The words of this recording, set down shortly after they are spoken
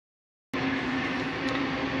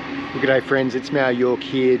Well, g'day friends, it's Mal York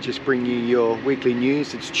here, just bringing you your weekly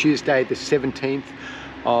news. It's Tuesday the 17th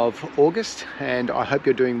of August and I hope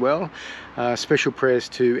you're doing well. Special prayers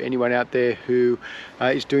to anyone out there who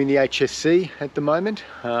is doing the HSC at the moment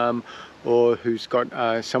or who's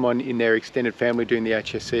got someone in their extended family doing the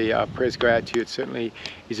HSC. Prayers go out to you. It certainly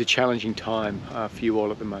is a challenging time for you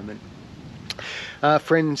all at the moment.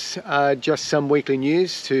 Friends, just some weekly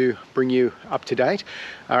news to bring you up to date.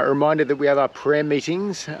 A reminder that we have our prayer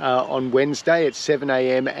meetings on Wednesday at 7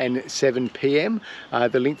 a.m. and 7 p.m.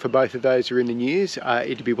 The link for both of those are in the news.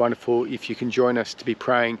 It'd be wonderful if you can join us to be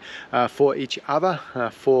praying for each other,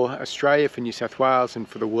 for Australia, for New South Wales and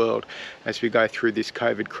for the world as we go through this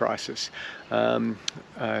COVID crisis.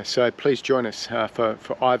 So please join us for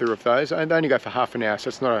either of those. And they only go for half an hour, so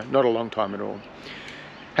it's not a long time at all.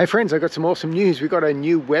 Hey friends, I've got some awesome news. We've got a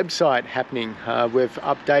new website happening. We've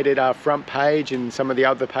updated our front page and some of the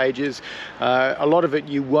other pages. A lot of it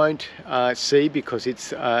you won't see because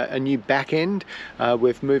it's a new back end.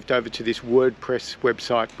 We've moved over to this WordPress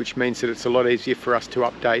website, which means that it's a lot easier for us to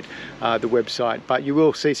update the website. But you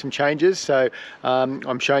will see some changes, so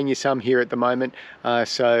I'm showing you some here at the moment.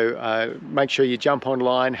 So make sure you jump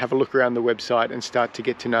online, have a look around the website and start to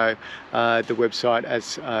get to know the website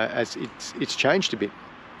as it's changed a bit.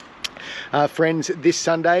 Friends, this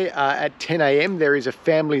Sunday at 10 a.m. there is a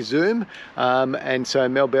family Zoom and so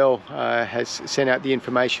Mel Bell has sent out the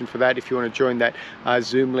information for that. If you want to join that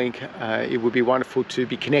Zoom link, it would be wonderful to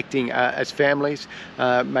be connecting as families,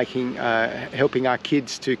 helping our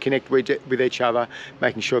kids to connect with each other,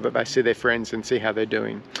 making sure that they see their friends and see how they're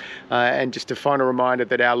doing. And just a final reminder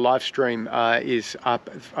that our live stream is up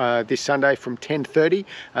this Sunday from 10:30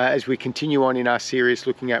 as we continue on in our series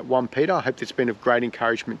looking at 1 Peter. I hope that's been of great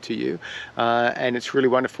encouragement to you. And it's really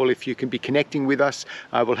wonderful if you can be connecting with us.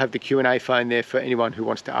 We'll have the Q&A phone there for anyone who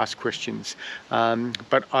wants to ask questions.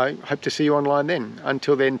 But I hope to see you online then.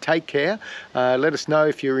 Until then, take care. Let us know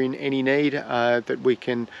if you're in any need that we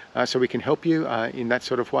can, so we can help you in that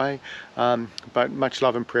sort of way. But much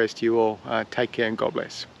love and prayers to you all. Take care and God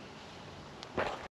bless.